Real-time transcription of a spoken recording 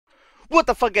What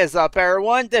the fuck is up,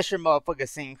 everyone? This your motherfucker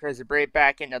Sing Crazy Brave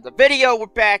back in another video. We're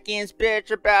back in,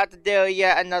 bitch. About to do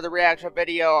yet another reaction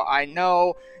video. I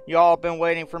know y'all been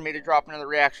waiting for me to drop another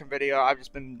reaction video. I've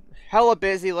just been hella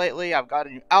busy lately. I've got a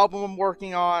new album I'm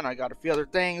working on. I got a few other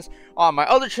things on my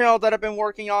other channel that I've been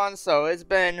working on. So it's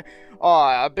been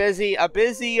a busy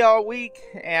week,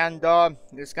 and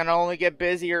it's gonna only get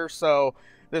busier. So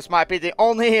this might be the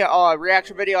only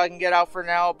reaction video I can get out for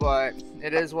now, but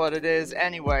it is what it is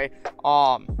anyway.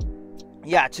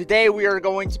 Yeah, today we are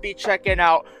going to be checking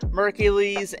out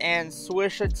Merkules and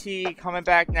Swisha coming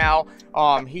back now.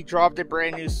 He dropped a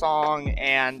brand new song,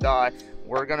 and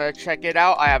we're gonna check it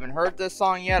out. I haven't heard this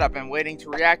song yet. I've been waiting to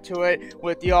react to it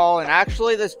with y'all, and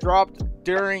actually this dropped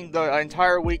during the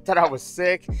entire week that I was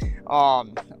sick.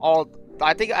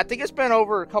 I think it's been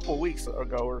over a couple weeks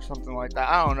ago or something like that.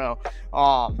 I don't know.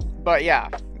 But yeah,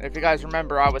 if you guys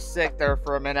remember, I was sick there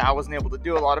for a minute. I wasn't able to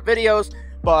do a lot of videos.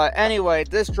 But anyway,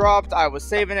 this dropped. I was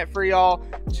saving it for y'all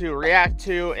to react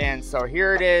to, and so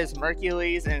here it is,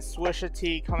 Merkules and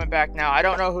Swisha coming back now. I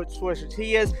don't know who Swisha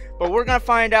is, but we're gonna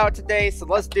find out today. So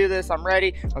let's do this. I'm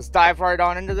ready. Let's dive right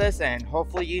on into this, and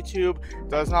hopefully YouTube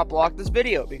does not block this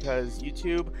video, because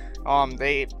YouTube,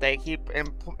 they keep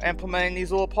implementing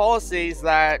these little policies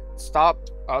that stop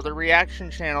other reaction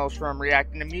channels from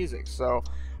reacting to music. So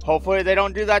hopefully they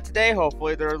don't do that today.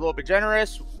 Hopefully they're a little bit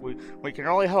generous. We can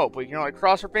only hope. We can only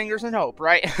cross our fingers and hope,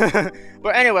 right?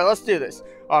 But anyway, let's do this.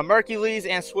 Merkules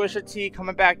and Swisha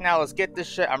coming back now. Let's get this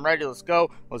shit. I'm ready. Let's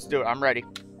go. Let's do it. I'm ready.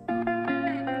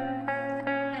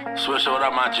 Swisha, what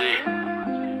up, my G?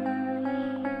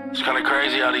 It's kind of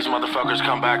crazy how these motherfuckers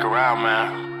come back around,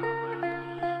 man.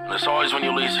 And it's always when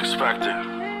you least expect it.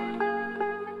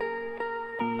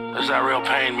 There's that real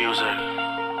pain music.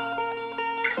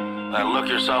 That look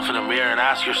yourself in the mirror and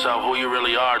ask yourself who you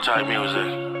really are type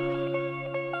music.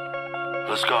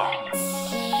 Let's go.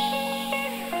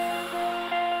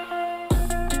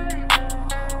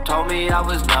 Told me I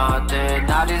was nothing,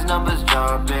 now these numbers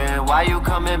jumping. Why you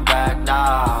coming back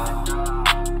now?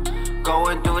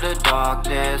 Going through the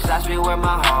darkness, ask me where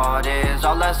my heart is.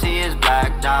 All I see is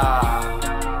black now.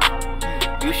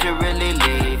 You should really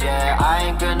leave, yeah, I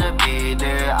ain't gonna be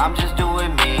there. I'm just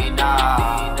doing me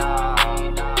now.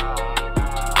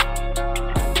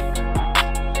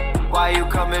 Why you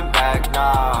coming back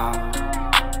now?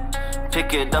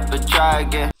 Pick it up and try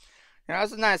again. Yeah, that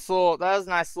was a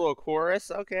nice little chorus.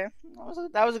 Okay,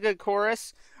 that was a good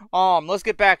chorus. Let's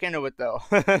get back into it though.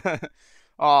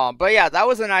 But yeah, that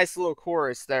was a nice little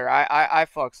chorus there. I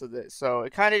fucks with it. So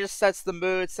it kind of just sets the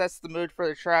mood for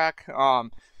the track.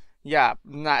 Yeah,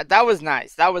 that was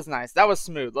nice. That was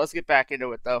smooth. Let's get back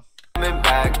into it though. Coming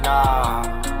back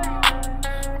now.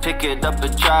 Pick it up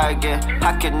and try again.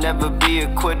 I can never be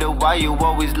a quitter. Why you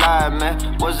always lying,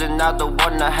 man? Wasn't I the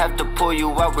one that have to pull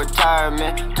you out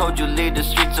retirement? Told you leave the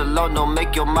streets alone, don't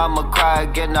make your mama cry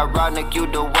again. Ironic, you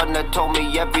the one that told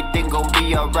me everything gon'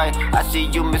 be alright. I see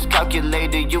you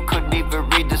miscalculated, you couldn't even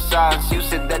read the signs. You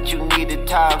said that you needed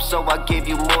time, so I gave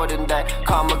you more than that.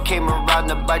 Karma came around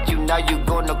to bite you, now you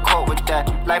gonna court with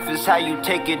that. Life is how you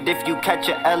take it, if you catch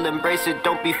it, L, embrace it.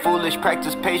 Don't be foolish,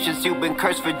 practice patience. You've been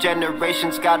cursed for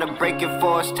generations. Gotta break it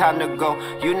for it's time to go.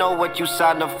 You know what you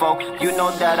signed up for. You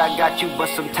know that I got you, but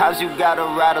sometimes you gotta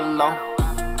ride alone.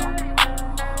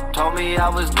 Told me I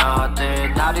was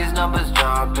nothing, now these numbers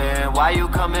jumping. Why you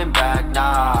coming back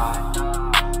now?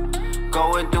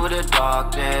 Going through the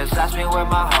darkness, ask me where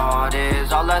my heart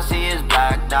is. All I see is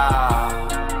black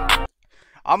now.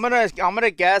 I'm gonna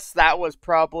guess that was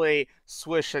probably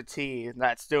Swisha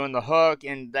that's doing the hook,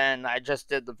 and then I just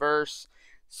did the verse.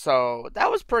 So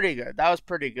that was pretty good.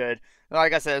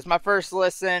 Like I said, it's my first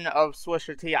listen of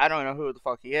Swisha. I don't know who the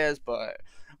fuck he is, but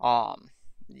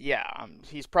yeah,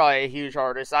 he's probably a huge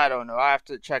artist. I don't know. I have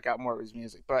to check out more of his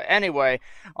music. But anyway,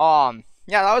 yeah,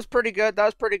 that was pretty good.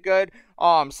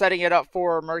 Setting it up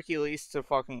for Merkules to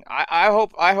fucking. I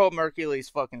hope Merkules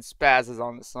fucking spazzes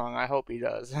on this song. I hope he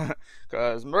does,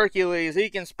 because Merkules, he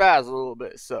can spazz a little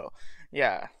bit. So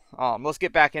yeah, let's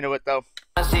get back into it though.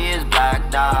 I see is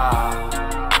black now.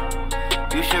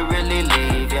 You should really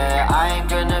leave, yeah, I ain't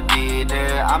gonna be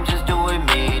there. I'm just doing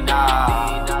me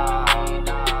now.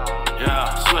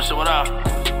 Yeah, Swisha, what up?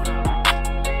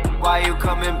 Why you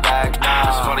coming back now?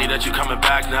 It's funny that you coming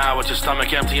back now with your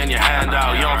stomach empty and your hand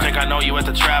out. You don't think I know you at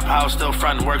the trap house, still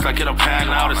frontin' work like it'll pan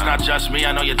out. It's not just me,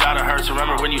 I know your daughter hurts.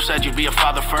 Remember when you said you'd be a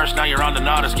father first? Now you're on the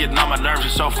nod, it's getting on my nerves. You're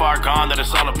so far gone that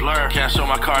it's all a blur. Can't show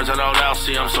my cards, I don't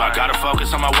see them, so I gotta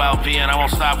focus on my well-being. I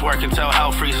won't stop working till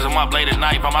hell freezes. I'm up late at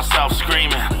night by myself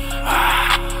screaming.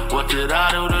 What did I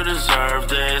do to deserve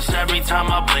this? Every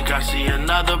time I blink I see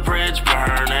another bridge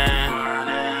burning.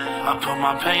 I put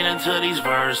my pain into these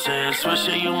verses.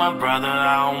 Swisha, you my brother,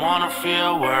 I don't wanna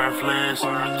feel worthless.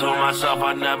 Told myself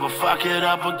I'd never fuck it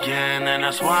up again, and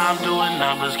that's why I'm doing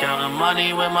numbers, counting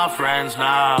money with my friends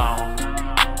now.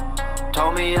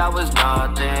 Told me I was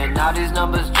nothing, now these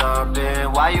numbers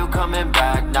jumping. Why you coming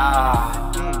back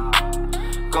now?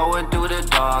 Going through the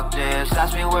darkness,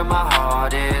 ask me where my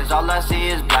heart is. All I see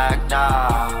is black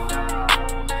now.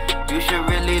 You should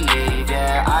really leave,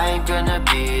 yeah, I ain't gonna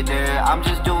be there. I'm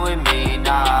just doing me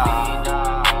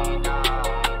now.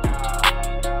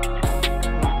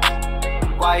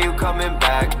 Why you coming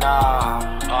back now?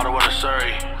 Ottawa to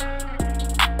Surrey.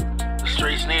 The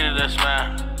streets needed this,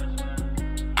 man.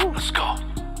 Let's go.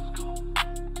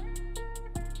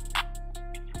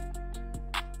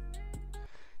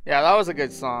 Yeah, that was a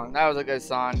good song. That was a good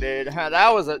song, dude.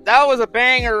 That was a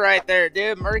banger right there,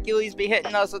 dude. Merkules be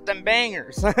hitting us with them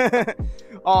bangers.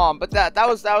 But that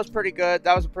was pretty good.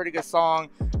 That was a pretty good song.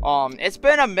 It's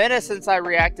been a minute since I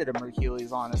reacted to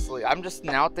Merkules, honestly. I'm just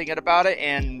now thinking about it,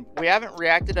 and we haven't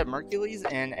reacted to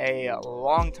Merkules in a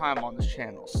long time on this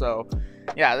channel. So,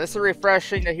 yeah, this is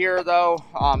refreshing to hear, though,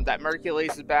 that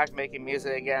Merkules is back making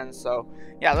music again. So,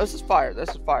 yeah, this is fire. This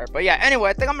is fire. But, yeah,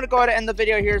 anyway, I think I'm going to go ahead and end the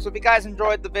video here. So, if you guys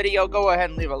enjoyed the video, go ahead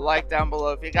and leave a like down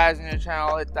below. If you guys are new to the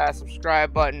channel, hit that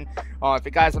subscribe button. If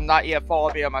you guys have not yet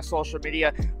followed me on my social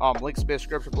media, links in the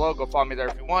description below. Go follow me there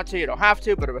if you want to. You don't have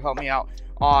to, but it would help me out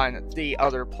on the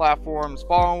other platforms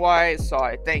following wise. So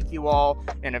I thank you all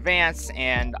in advance,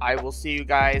 and I will see you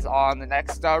guys on the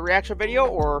next reaction video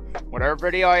or whatever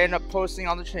video I end up posting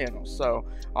on the channel. So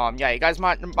yeah, you guys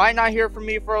might not hear from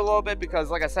me for a little bit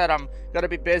because, like I said, I'm gonna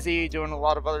be busy doing a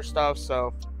lot of other stuff.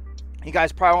 So you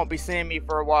guys probably won't be seeing me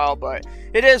for a while, but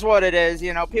it is what it is.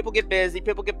 You know, people get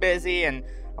busy, and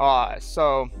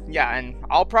so yeah, and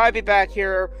I'll probably be back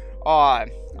here.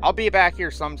 I'll be back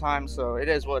here sometime, so it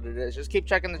is what it is. Just keep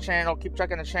checking the channel,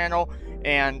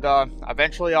 and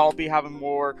eventually I'll be having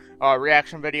more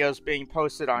reaction videos being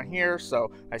posted on here.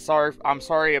 So I'm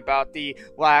sorry about the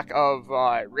lack of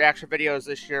reaction videos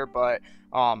this year, but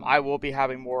I will be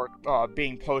having more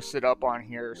being posted up on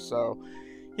here. So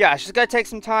yeah, it's just gonna take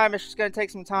some time.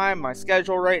 My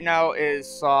schedule right now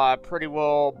is pretty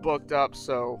well booked up,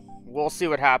 so we'll see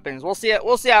what happens. We'll see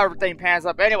how everything pans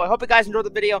up. Anyway, hope you guys enjoyed the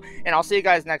video, and I'll see you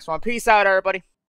guys next one. Peace out, everybody.